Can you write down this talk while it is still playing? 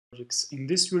In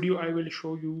this video, I will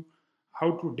show you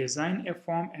how to design a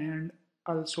form and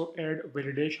also add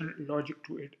validation logic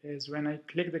to it. As when I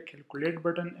click the calculate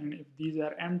button, and if these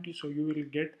are empty, so you will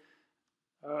get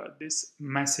this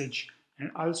message.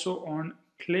 And also on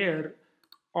clear,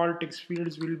 all text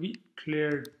fields will be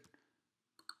cleared.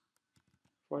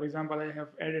 For example, I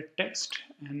have added text,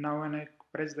 and now when I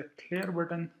press the clear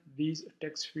button, these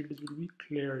text fields will be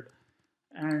cleared.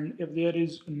 And if there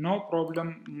is no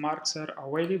problem, marks are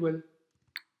available,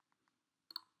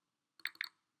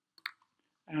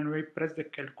 and we press the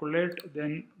calculate,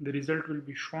 then the result will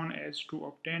be shown as to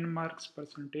obtain marks,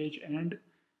 percentage, and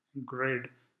grade.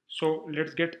 So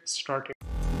let's get started.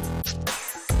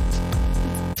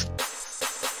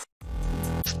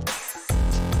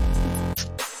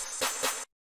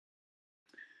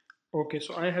 Okay,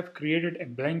 so I have created a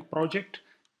blank project,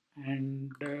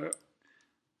 and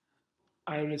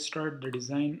I will start the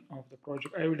design of the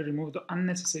project. I will remove the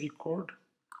unnecessary code,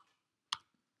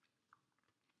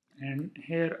 and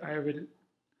here I will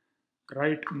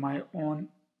write my own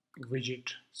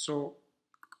widget. So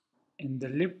in the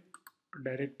lib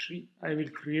directory, I will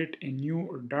create a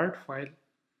new Dart file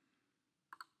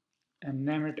and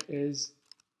name it as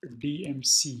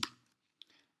DMC.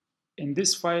 In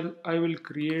this file, I will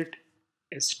create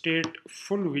a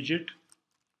stateful widget.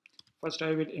 First,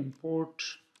 I will import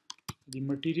the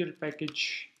material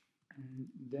package, and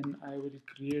then I will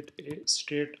create a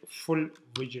stateful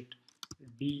widget,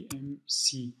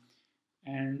 DMC.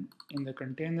 And in the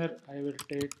container, I will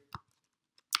take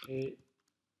a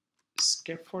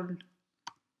scaffold,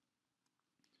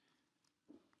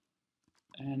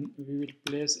 and we will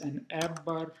place an app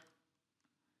bar,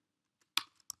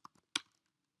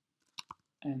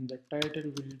 and the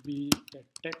title will be a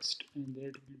text, and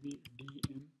that will be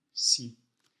DMC.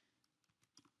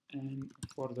 And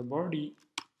for the body,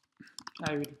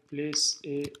 I will place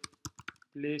a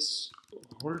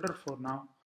placeholder for now.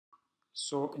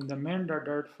 So in the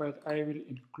main.dart file, I will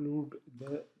include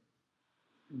the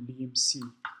DMC,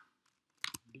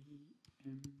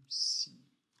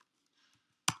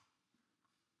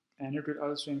 and it will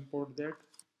also import that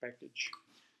package.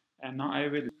 And now I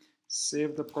will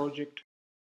save the project.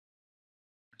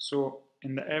 So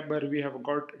in the app bar, we have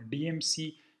got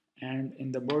DMC, and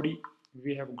in the body,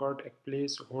 we have got a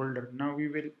placeholder. Now we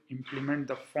will implement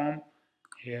the form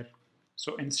here.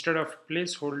 So instead of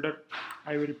placeholder,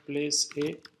 I will place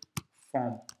a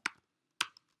form,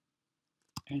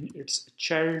 and its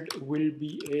child will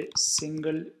be a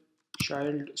single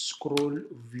child scroll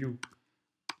view.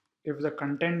 If the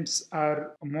contents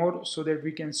are more, so that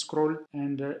we can scroll,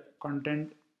 and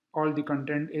all the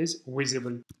content is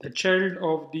visible. The child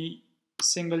of the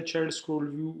single child scroll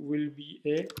view will be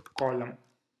a column,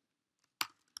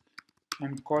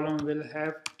 and column will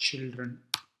have children,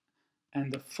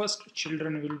 and the first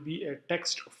children will be a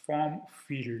text form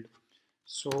field.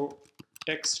 So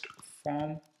text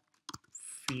form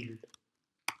field.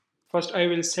 First, I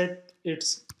will set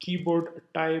its keyboard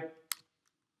type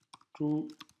to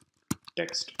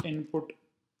text input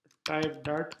type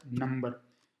dot number,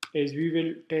 as we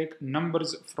will take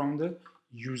numbers from the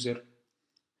user.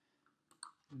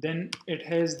 Then it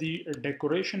has the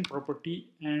decoration property,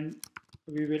 and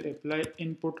we will apply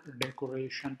input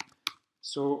decoration.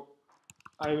 So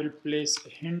I will place a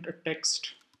hint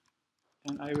text,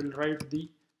 and I will write the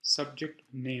subject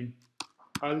name.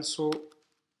 Also,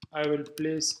 I will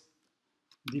place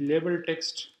the label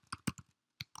text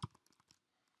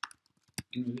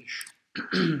English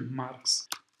marks.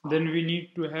 Then we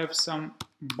need to have some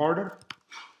border.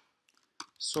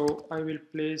 So I will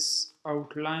place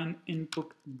outline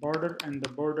input border, and the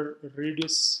border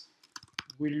radius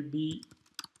will be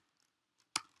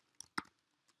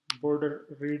border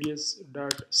radius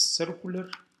dot circular,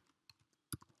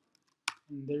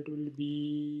 and that will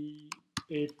be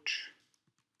 8.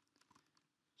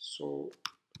 So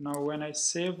now when I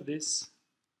save this,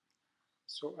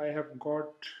 so I have got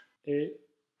a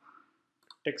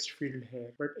text field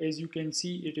here, but as you can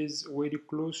see, it is very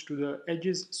close to the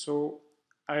edges. So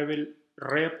I will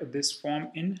wrap this form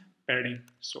in padding.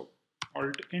 So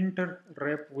Alt Enter,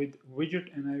 wrap with widget,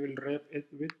 and I will wrap it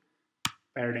with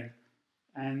padding.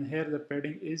 And here the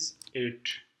padding is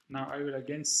 8. Now I will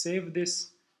again save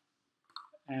this,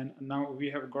 and now we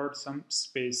have got some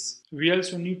space. We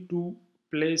also need to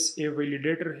place a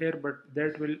validator here, but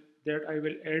that I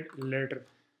will add later.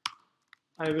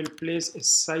 I will place a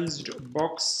sized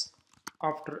box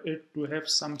after it to have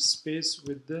some space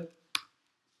with the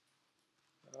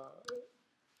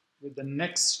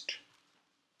next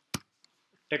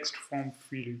text form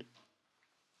field.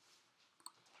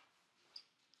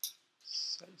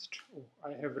 Sized. Oh,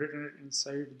 I have written it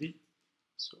inside the,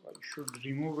 so I should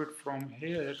remove it from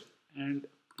here and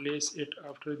place it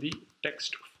after the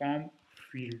text form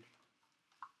field.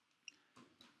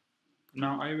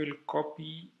 Now I will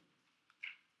copy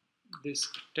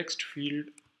this text field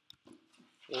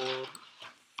for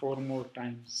 4 more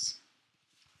times.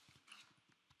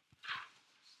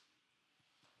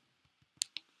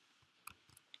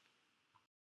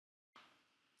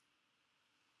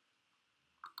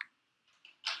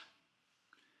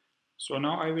 So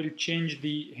now I will change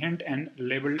the hint and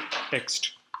label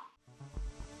text.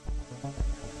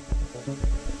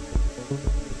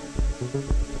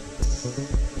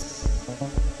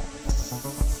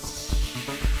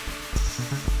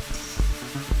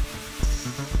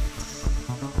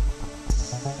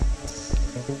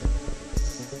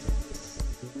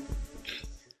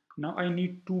 Now I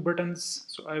need 2 buttons,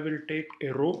 so I will take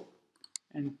a row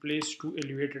and place 2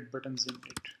 elevated buttons in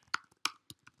it.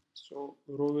 So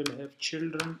row will have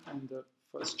children, and the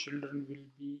first children will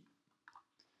be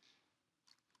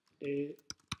a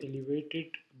elevated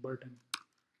button.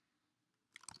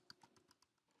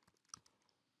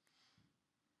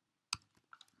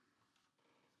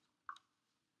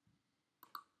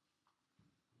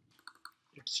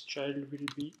 Its child will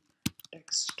be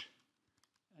text,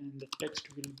 and the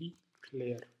text will be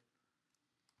clear.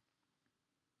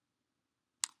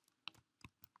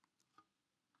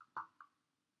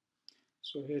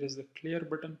 So here is the clear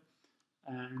button,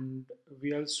 and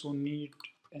we also need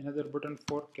another button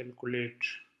for calculate.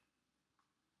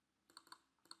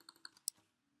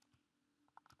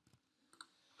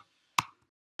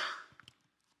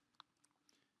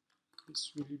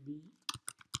 This will be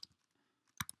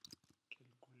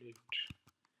calculate.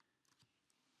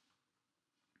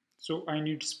 So I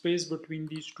need space between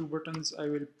these 2 buttons. I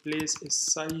will place a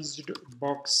sized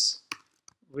box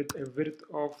with a width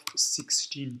of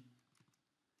 16.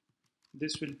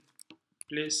 This will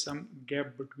place some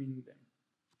gap between them.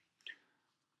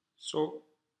 So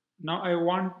now I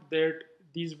want that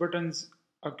these buttons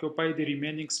occupy the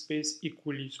remaining space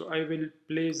equally. So I will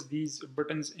place these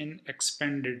buttons in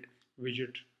expanded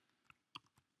widget.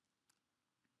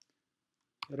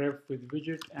 Ref with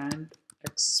widget and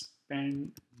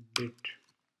expand it.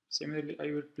 Similarly,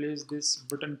 I will place this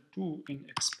button 2 in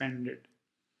expanded.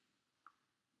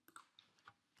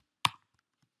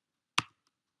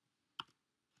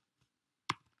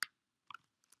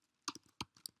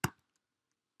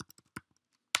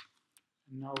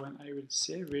 Now when I will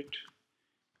save it,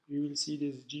 you will see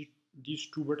these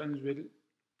 2 buttons will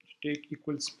take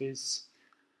equal space.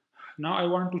 Now I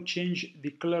want to change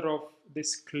the color of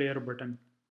this clear button.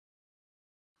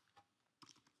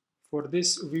 For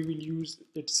this we will use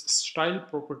its style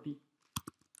property,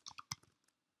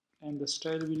 and the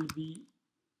style will be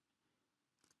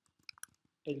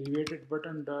elevated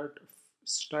button dot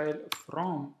style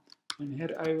from, and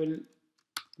here I will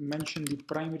mention the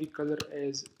primary color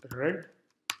as red.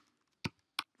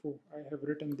 Oh, I have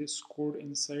written this code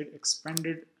inside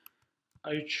expanded.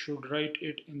 I should write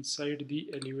it inside the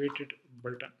elevated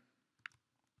button.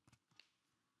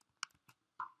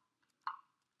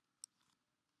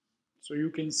 So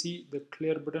you can see the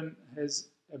clear button has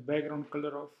a background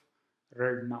color of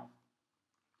red now.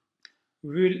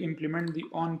 We will implement the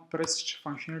onPressed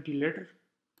functionality later,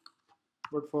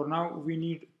 but for now we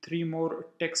need 3 more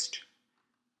text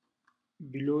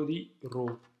below the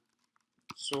row.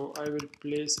 So I will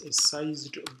place a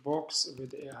sized box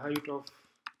with a height of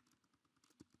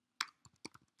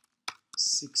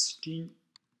 16,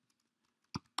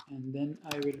 and then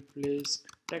I will place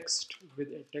text with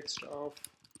a text of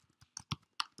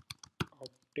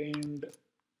obtained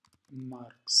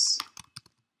marks.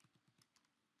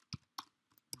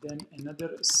 Then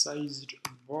another sized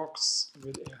box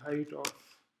with a height of,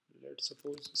 let's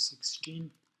suppose,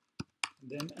 16.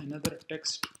 Then another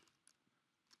text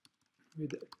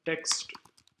with text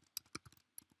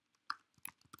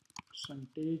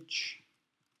percentage.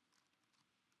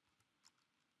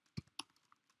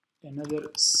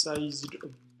 Another sized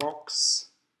box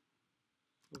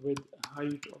with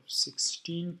height of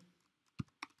 16,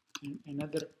 and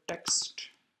another text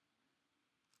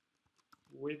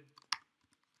with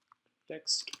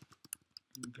text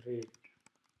grade.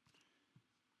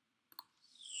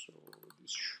 So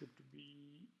this should be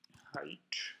height.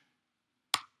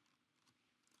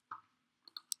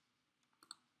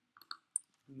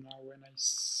 Now when I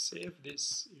save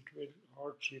this, it will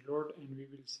hot reload and we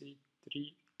will see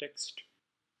 3 text,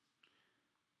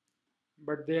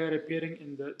 but they are appearing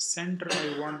in the center.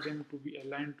 I want them to be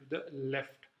aligned to the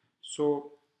left,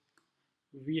 so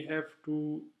we have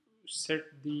to set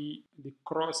the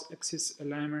cross axis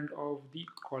alignment of the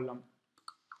column.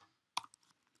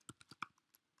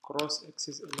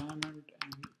 cross-axis alignment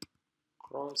and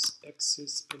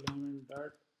cross-axis alignment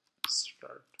dot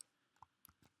start.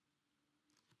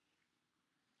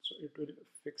 So it will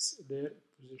fix their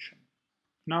position.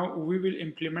 Now we will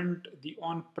implement the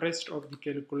on press of the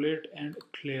calculate and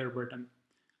clear button.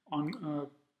 On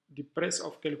the press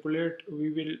of calculate,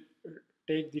 we will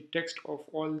take the text of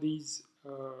all these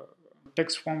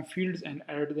text form fields and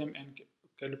add them and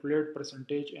calculate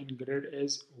percentage and grade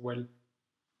as well.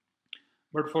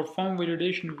 But for form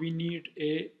validation, we need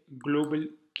a global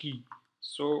key.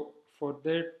 So for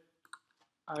that,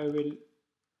 I will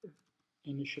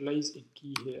initialize a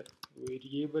key here,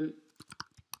 variable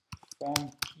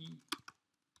form key,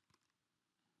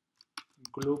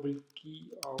 global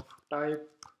key of type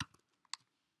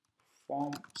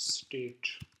form state.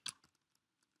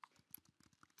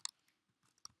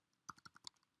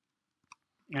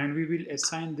 And we will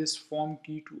assign this form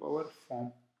key to our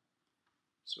form.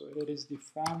 So here is the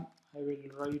form. I will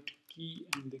write key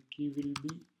and the key will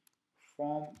be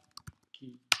form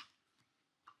key.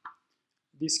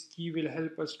 This key will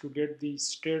help us to get the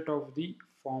state of the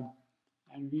form,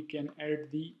 and we can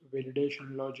add the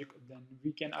validation logic. Then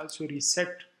we can also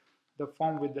reset the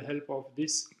form with the help of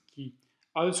this key.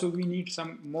 Also, we need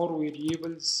some more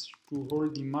variables to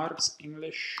hold the marks: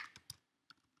 English,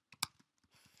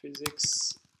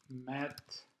 physics,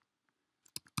 math,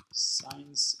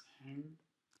 science, and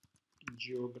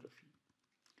geography.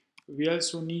 We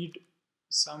also need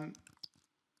some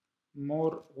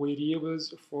more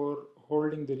variables for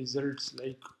holding the results,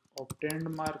 like obtained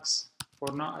marks.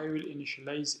 For now, I will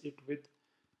initialize it with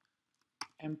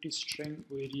empty string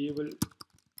variable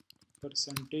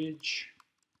percentage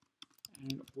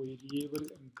and variable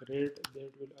grade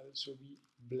that will also be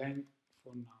blank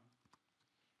for now.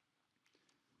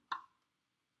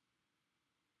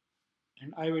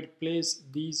 And I will place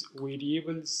these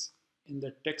variables in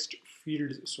the text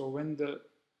field. So I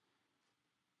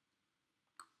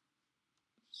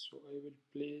will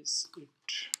place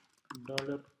it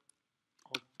dollar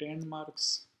obtained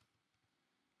marks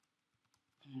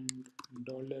and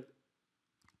dollar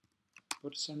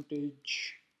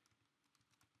percentage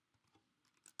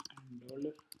and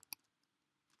dollar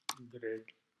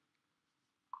grade.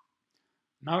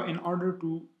 Now, in order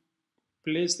to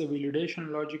place the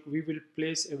validation logic, we will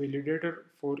place a validator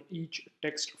for each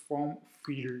text form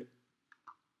field.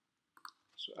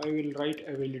 So I will write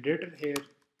a validator here.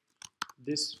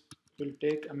 This will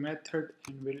take a method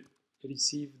and will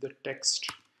receive the text.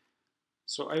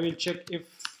 So I will check if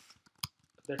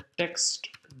the text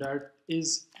that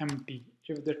is empty.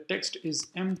 If the text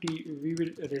is empty, we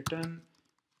will return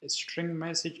a string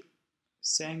message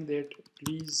saying that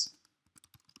please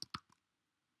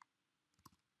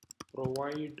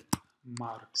provide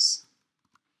marks.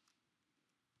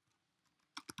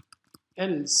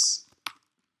 Else,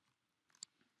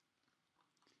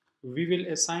 we will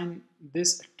assign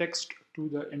this text to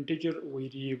the integer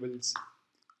variables.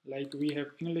 Like we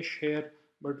have English here,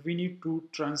 but we need to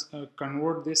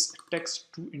convert this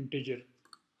text to integer.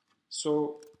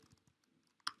 So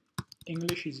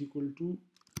English is equal to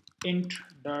int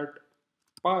dot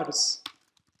parse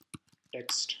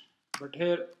text. But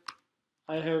here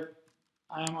I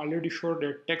am already sure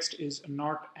that text is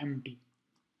not empty,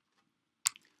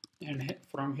 and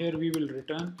from here we will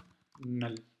return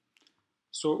null.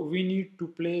 So we need to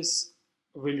place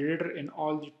validator in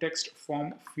all the text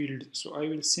form fields. So I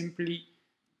will simply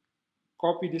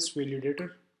copy this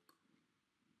validator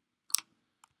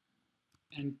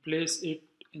and place it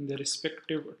in the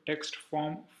respective text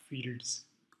form fields.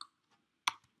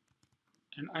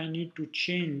 And I need to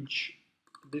change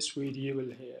this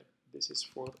variable here. This is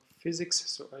for physics,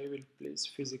 so I will place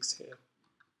physics here.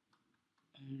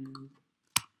 And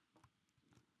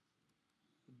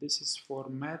this is for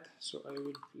math, so I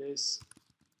will place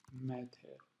math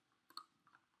here.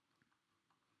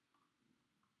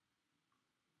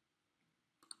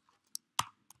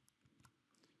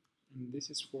 And this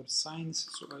is for science,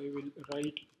 so I will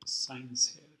write science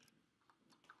here.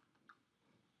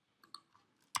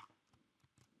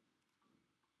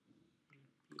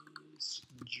 Place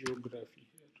geography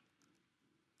here.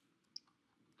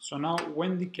 So now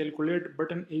when the calculate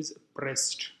button is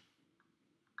pressed,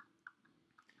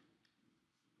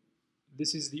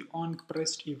 this is the on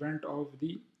pressed event of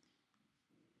the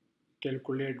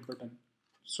calculate button.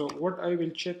 So what I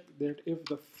will check that if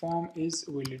the form is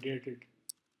validated,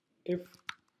 if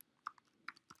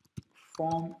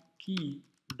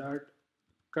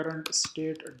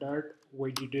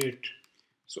formKey.currentState.validate,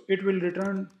 so it will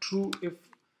return true if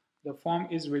the form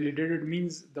is validated,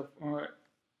 means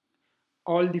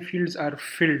all the fields are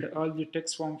filled, all the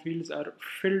text form fields are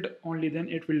filled, only then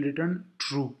it will return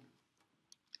true.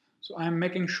 So I am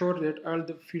making sure that all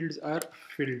the fields are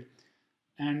filled,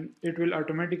 and it will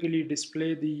automatically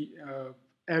display the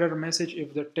error message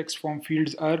if the text form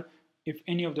fields are, if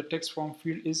any of the text form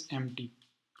field is empty.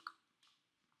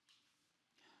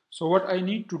 So what I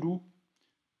need to do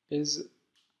is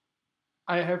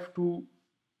I have to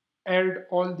add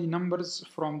all the numbers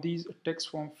from these text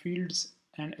form fields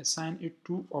and assign it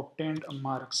to obtained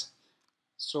marks.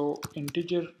 So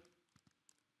integer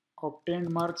obtained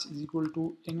marks is equal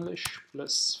to English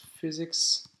plus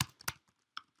physics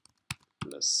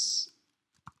plus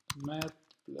math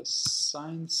plus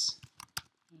science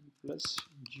and plus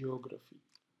geography.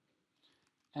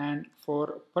 And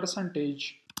for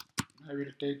percentage, I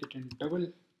will take it in double.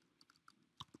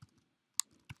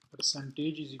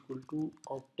 Percentage is equal to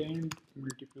obtained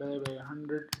multiplied by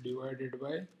 100 divided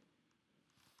by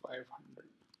 500.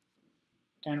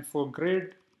 And for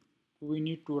grade, we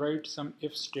need to write some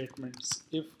if statements.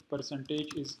 If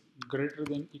percentage is greater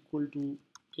than equal to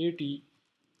 80,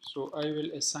 so I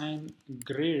will assign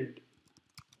grade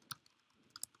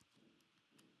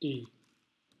A.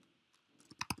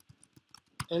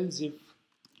 Else if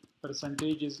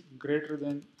percentage is greater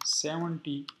than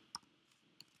 70,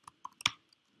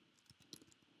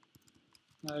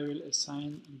 I will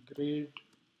assign grade,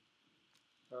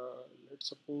 let's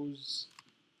suppose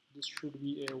this should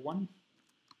be a 1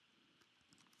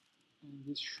 and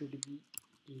this should be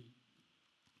A.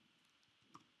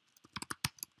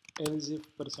 Else if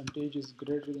percentage is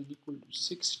greater than equal to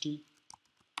 60,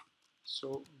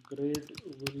 so grade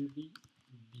will be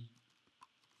B.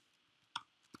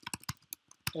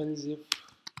 Else if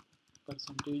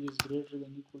percentage is greater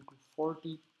than equal to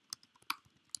 40,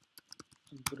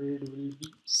 grade will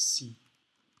be C.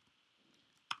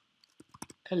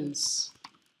 Else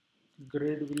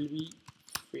grade will be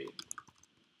fail.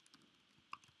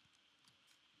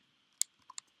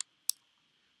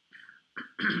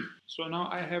 So now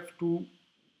I have to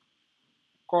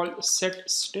call set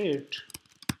state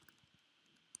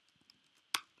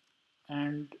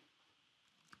and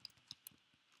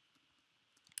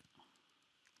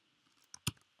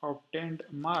obtained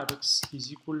marks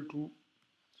is equal to,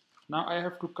 now I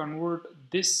have to convert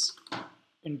this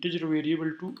integer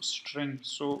variable to string,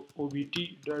 so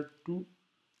obt.to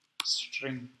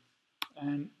string,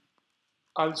 and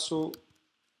also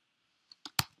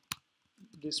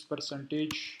this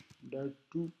percentage dot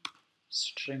to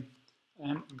string,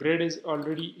 and grade is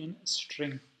already in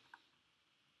string.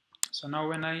 So now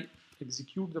when I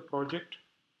execute the project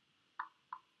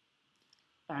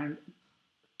and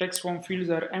text form fields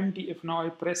are empty, if now I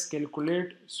press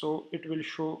calculate, so it will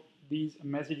show these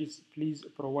messages, please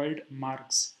provide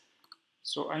marks.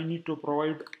 So I need to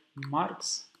provide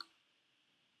marks.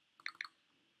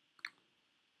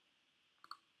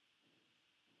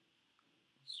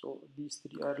 So these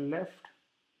three are left.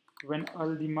 When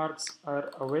all the marks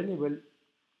are available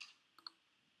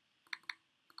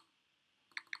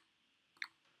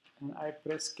and I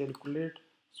press calculate,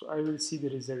 so I will see the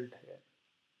result here.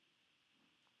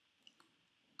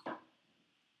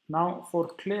 Now for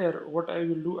clear, what I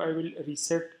will do, I will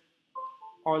reset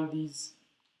all these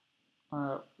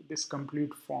this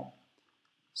complete form.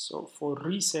 So for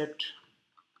reset,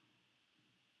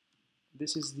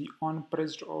 this is the on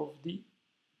pressed of the,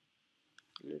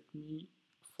 let me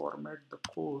format the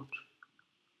code.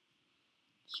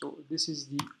 So this is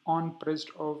the on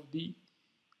pressed of the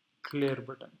clear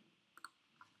button.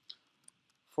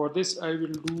 For this I will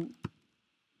do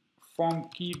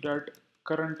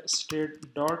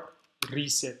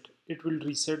formKey.currentState.validate. It will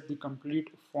reset the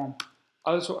complete form.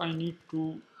 Also I need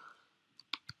to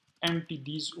empty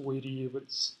these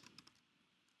variables.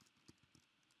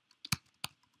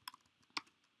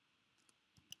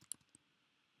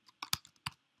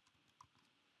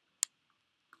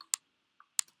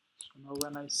 So now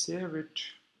when I save it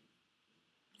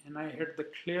and I hit the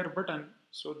clear button,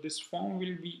 so this form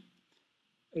will be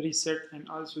reset, and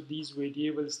also these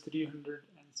variables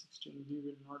 316B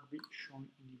will not be shown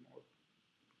anymore.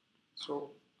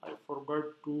 So I forgot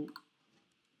to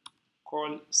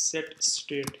call set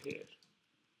state here.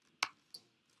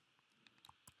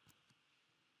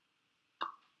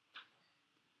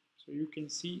 So you can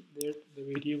see that the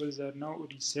variables are now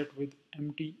reset with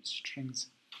empty strings.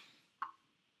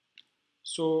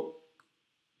 So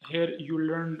here you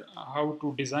learned how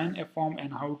to design a form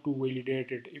and how to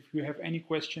validate it. If you have any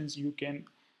questions, you can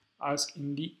ask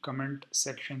in the comment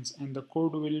sections, and the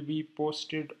code will be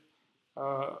posted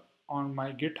on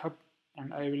my GitHub,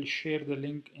 and I will share the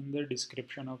link in the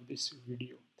description of this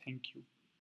video. Thank you.